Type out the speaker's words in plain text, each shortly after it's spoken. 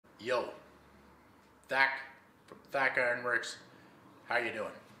Yo, Thack from Thack Ironworks. How you doing?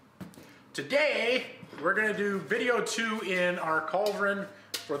 Today we're gonna do video 2 in our Cauldron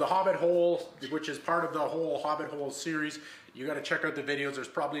for the Hobbit hole, which is part of the whole Hobbit hole series. You got to check out the videos. There's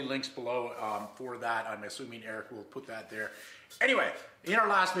probably links below for that. I'm assuming Eric will put that there. Anyway, in our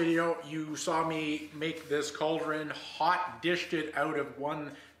last video, you saw me make this cauldron, hot dished it out of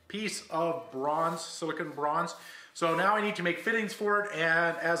one piece of bronze, silicon bronze. So now I need to make fittings for it,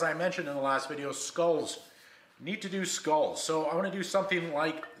 and as I mentioned in the last video, skulls. Need to do skulls. So I want to do something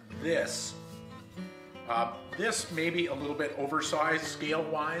like this. This may be a little bit oversized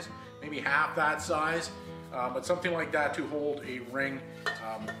scale-wise, maybe half that size, but something like that to hold a ring.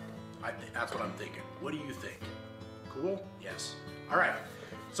 That's what I'm thinking. What do you think? Cool? Yes. All right.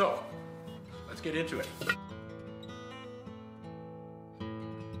 So let's get into it.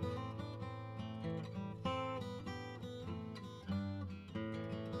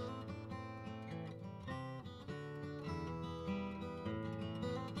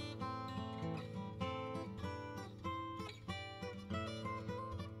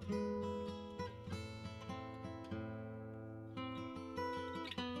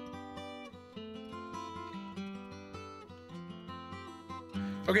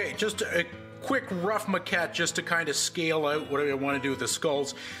 Okay, just a quick rough maquette just to kind of scale out what I want to do with the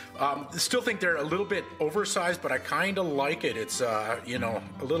skulls. Still think they're a little bit oversized, but I kind of like it. It's, you know,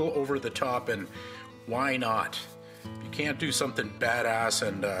 a little over the top, and why not? If you can't do something badass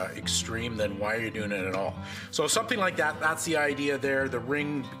and extreme, then why are you doing it at all? So something like that, that's the idea there. The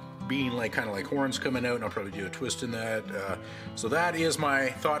ring being like kind of like horns coming out, and I'll probably do a twist in that. So that is my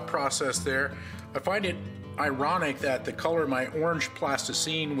thought process there. I find it ironic that the color of my orange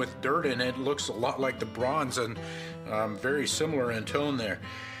plasticine with dirt in it looks a lot like the bronze, and very similar in tone there.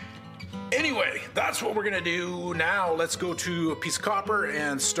 Anyway, that's what we're gonna do now. Let's go to a piece of copper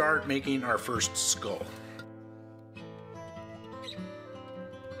and start making our first skull.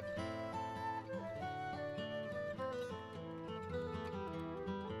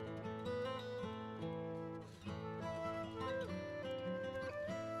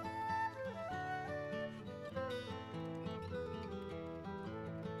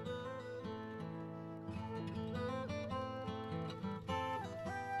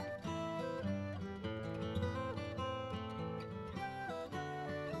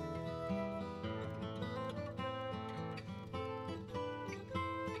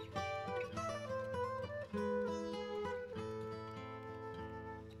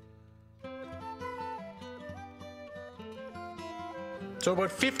 So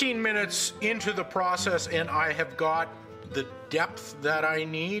about 15 minutes into the process, and I have got the depth that I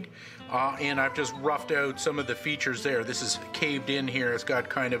need, and I've just roughed out some of the features there. This is caved in here. It's got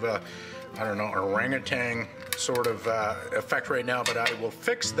kind of a, I don't know, orangutan sort of effect right now, but I will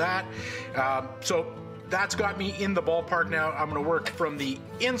fix that. So that's got me in the ballpark now. I'm gonna work from the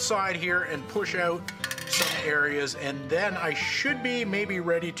inside here and push out some areas, and then I should be maybe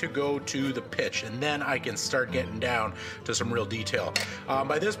ready to go to the pitch, and then I can start getting down to some real detail.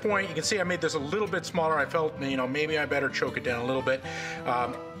 By this point, you can see I made this a little bit smaller. I felt, you know, maybe I better choke it down a little bit,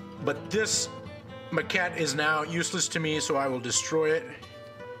 but this maquette is now useless to me, so I will destroy it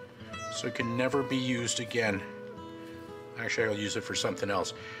so it can never be used again. Actually, I'll use it for something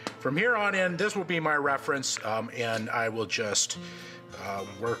else. From here on in, this will be my reference, and I will just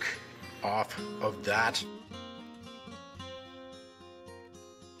work off of that.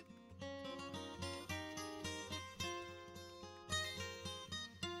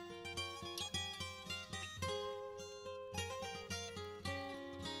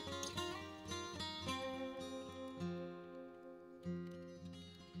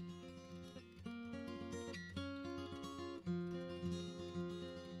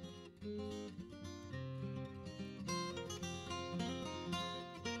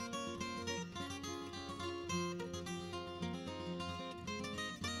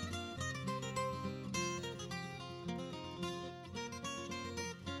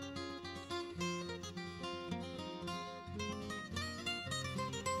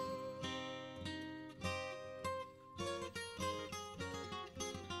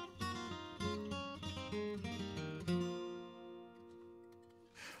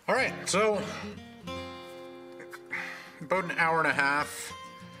 All right, so about an hour and a half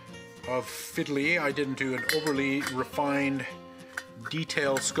of fiddly. I didn't do an overly refined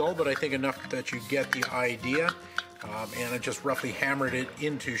detailed skull, but I think enough that you get the idea. And I just roughly hammered it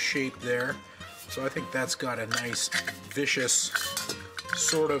into shape there. So I think that's got a nice vicious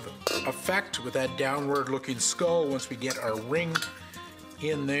sort of effect with that downward looking skull. Once we get our ring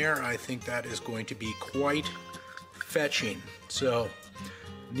in there, I think that is going to be quite fetching. So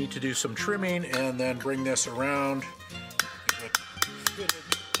Need to do some trimming and then bring this around. Get it fitted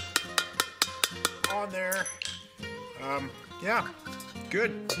on there. Yeah,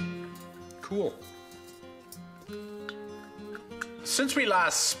 good, cool. Since we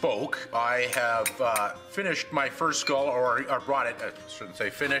last spoke, I have finished my first skull, or brought it, I shouldn't say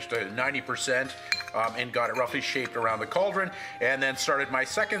finished, 90%, and got it roughly shaped around the cauldron, and then started my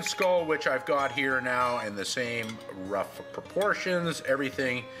second skull, which I've got here now in the same rough proportions.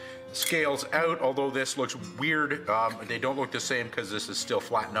 Everything scales out, although this looks weird. They don't look the same because this is still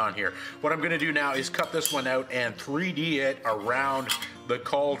flattened on here. What I'm going to do now is cut this one out and 3D it around the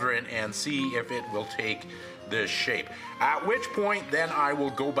cauldron and see if it will take this shape. At which point then I will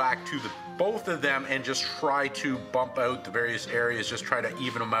go back to both of them and just try to bump out the various areas, just try to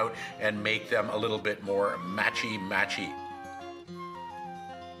even them out and make them a little bit more matchy.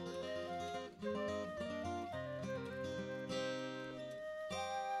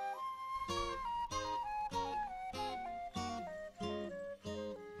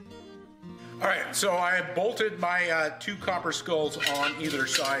 Alright, so I have bolted my two copper skulls on either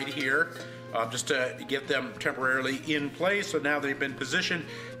side here, just to get them temporarily in place. So now they've been positioned.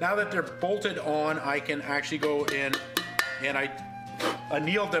 Now that they're bolted on, I can actually go in, and I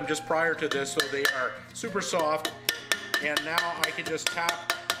annealed them just prior to this, so they are super soft. And now I can just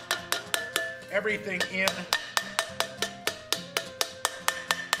tap everything in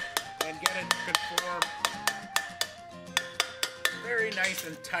and get it conformed very nice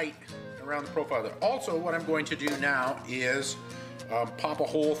and tight around the profile there. Also, what I'm going to do now is pop a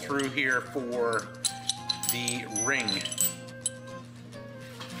hole through here for the ring.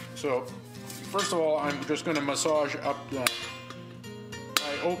 So first of all, I'm just going to massage up my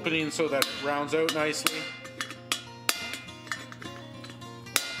opening so that it rounds out nicely.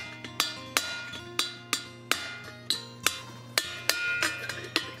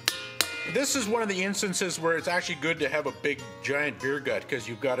 This is one of the instances where it's actually good to have a big giant beer gut, because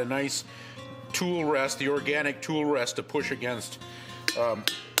you've got a nice tool rest, the organic tool rest to push against.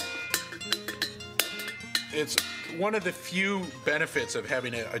 It's one of the few benefits of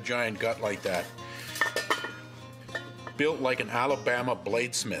having a giant gut like that. Built like an Alabama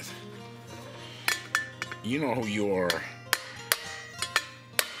bladesmith. You know who you are.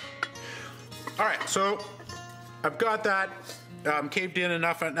 Alright, so I've got that caved in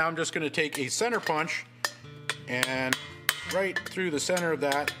enough, and now I'm just going to take a center punch and right through the center of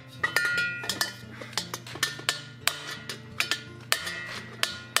that.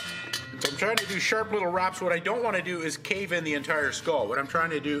 So I'm trying to do sharp little wraps. What I don't want to do is cave in the entire skull. What I'm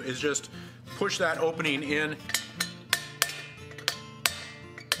trying to do is just push that opening in.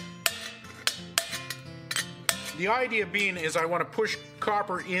 The idea being is I want to push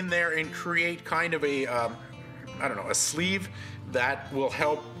copper in there and create kind of a I don't know, a sleeve that will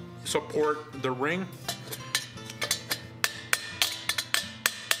help support the ring.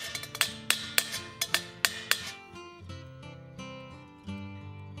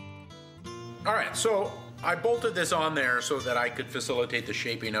 Alright, so I bolted this on there so that I could facilitate the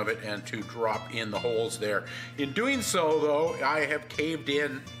shaping of it and to drop in the holes there. In doing so, though, I have caved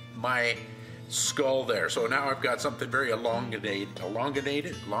in my skull there. So now I've got something very elongated?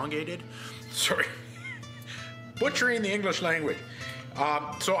 Sorry. Butchering the English language.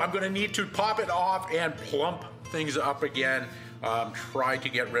 So I'm going to need to pop it off and plump things up again. Try to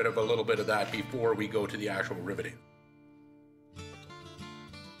get rid of a little bit of that before we go to the actual riveting.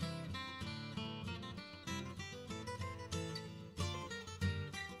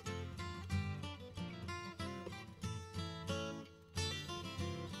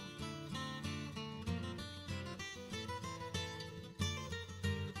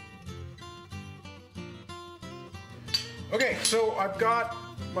 Okay, so I've got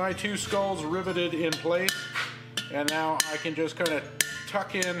my two skulls riveted in place, and now I can just kind of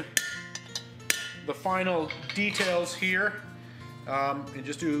tuck in the final details here, and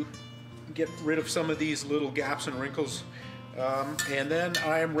just get rid of some of these little gaps and wrinkles, and then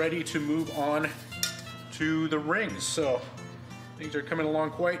I am ready to move on to the rings. So things are coming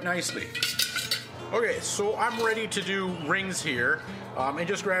along quite nicely. Okay, so I'm ready to do rings here, and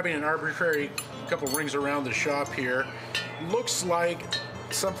just grabbing an arbitrary couple rings around the shop here. Looks like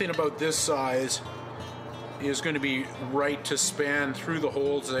something about this size is going to be right to span through the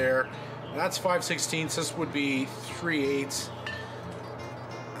holes there. That's 5/16. This would be 3/8.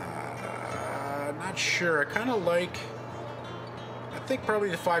 Not sure. I think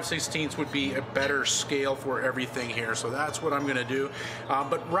probably the 5/16 would be a better scale for everything here, so that's what I'm going to do.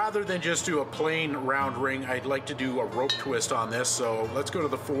 But rather than just do a plain round ring, I'd like to do a rope twist on this. So let's go to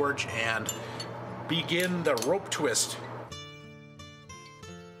the forge and begin the rope twist.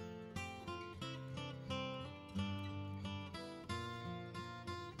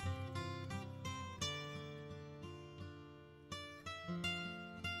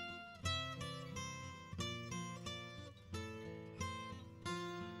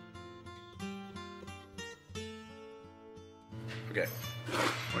 Okay,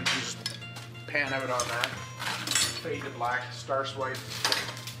 why don't you just pan out on that faded black star swipe.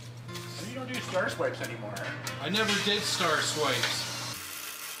 You don't do star swipes anymore, eh? I never did star swipes.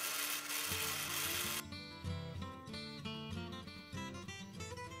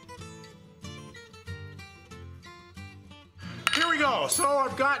 Here we go. So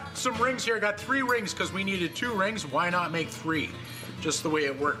I've got some rings here. I got 3 rings because we needed 2 rings. Why not make 3? Just the way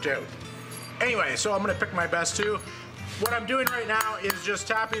it worked out. Anyway, so I'm gonna pick my best 2. What I'm doing right now is just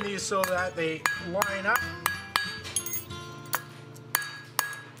tapping these so that they line up.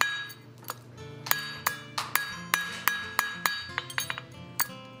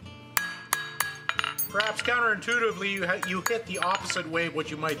 Perhaps counterintuitively, you hit the opposite way of what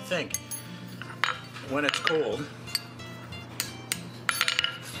you might think when it's cold.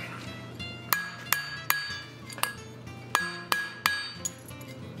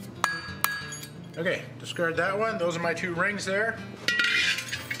 Okay, discard that one. Those are my 2 rings there.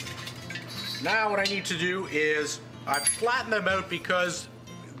 Now what I need to do is I've flattened them out because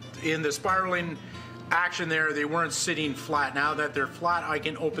in the spiraling action there, they weren't sitting flat. Now that they're flat, I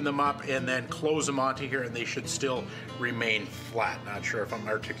can open them up and then close them onto here and they should still remain flat. Not sure if I'm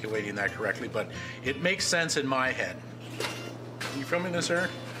articulating that correctly, but it makes sense in my head. Are you filming this, Eric?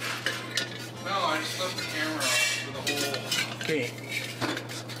 No, I just left the camera off for the whole... Okay.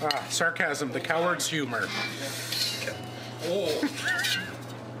 Sarcasm, the coward's humor. Oh.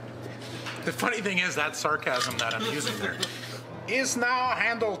 The funny thing is that sarcasm that I'm using there. Is now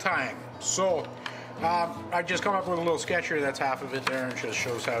handle time. So, I just come up with a little sketch here. That's half of it there, and it just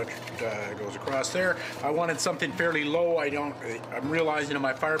shows how it goes across there. I wanted something fairly low. I'm realizing in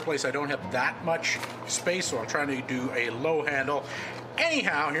my fireplace I don't have that much space, so I'm trying to do a low handle.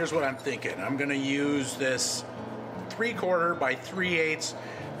 Anyhow, here's what I'm thinking. I'm going to use this 3/4 by 3/8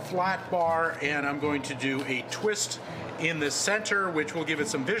 flat bar, and I'm going to do a twist in the center, which will give it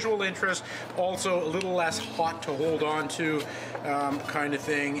some visual interest, also a little less hot to hold on to, kind of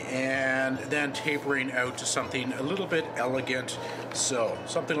thing, and then tapering out to something a little bit elegant. So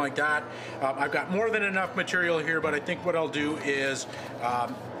something like that. I've got more than enough material here, but I think what I'll do is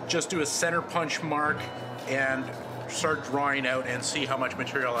just do a center punch mark and start drawing out and see how much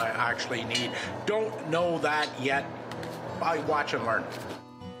material I actually need. Don't know that yet. I watch and learn.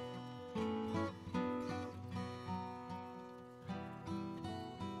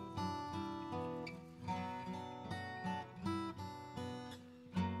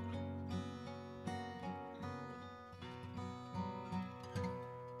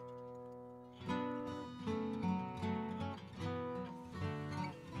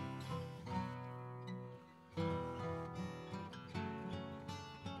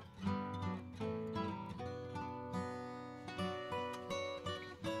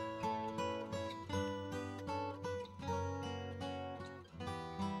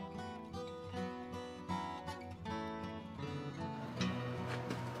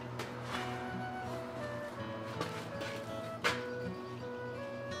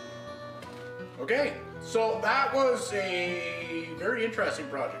 Okay, so that was a very interesting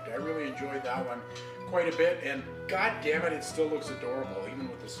project. I really enjoyed that one quite a bit, and god damn it, it still looks adorable, even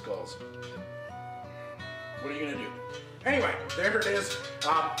with the skulls. What are you gonna do? Anyway, there it is.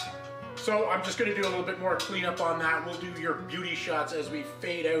 So I'm just gonna do a little bit more cleanup on that. We'll do your beauty shots as we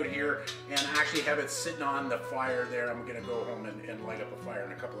fade out here and actually have it sitting on the fire there. I'm gonna go home and light up a fire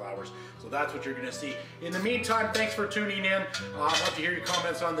in a couple hours. So that's what you're gonna see. In the meantime, thanks for tuning in. I'd love to hear your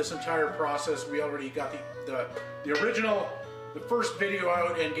comments on this entire process. We already got the original, the first video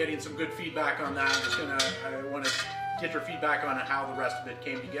out and getting some good feedback on that. I wanna get your feedback on how the rest of it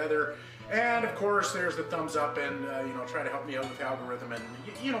came together. And of course, there's the thumbs up and try to help me out with the algorithm, and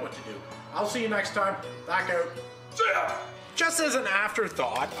you know what to do. I'll see you next time. Back out. See ya! Just as an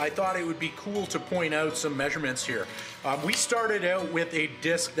afterthought, I thought it would be cool to point out some measurements here. We started out with a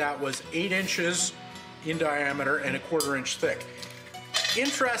disc that was 8 inches in diameter and 1/4 inch thick.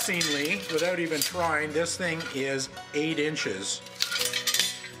 Interestingly, without even trying, this thing is 8 inches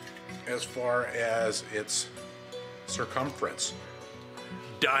as far as its circumference.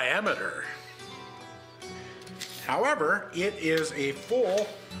 Diameter. However, it is a full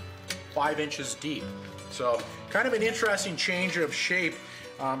 5 inches deep. So kind of an interesting change of shape.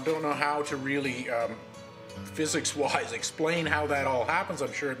 Don't know how to really physics-wise explain how that all happens.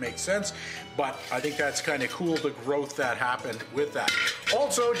 I'm sure it makes sense, but I think that's kind of cool, the growth that happened with that.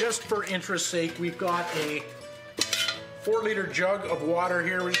 Also, just for interest's sake, we've got a 4-liter jug of water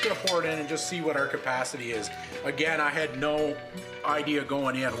here. We're just gonna pour it in and just see what our capacity is. Again, I had no idea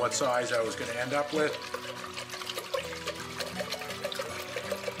going in what size I was gonna end up with.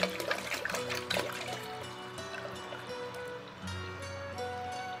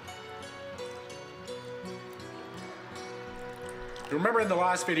 Remember in the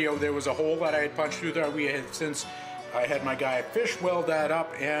last video there was a hole that I had punched through there. I had my guy fish weld that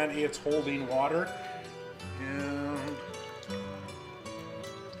up, and it's holding water. And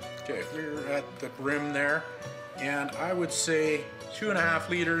okay, we're at the brim there, and I would say 2.5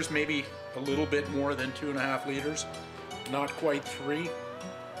 liters, maybe a little bit more than 2.5 liters, not quite 3.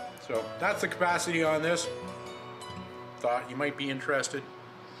 So that's the capacity on this. Thought you might be interested.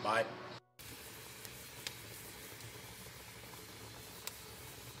 Bye.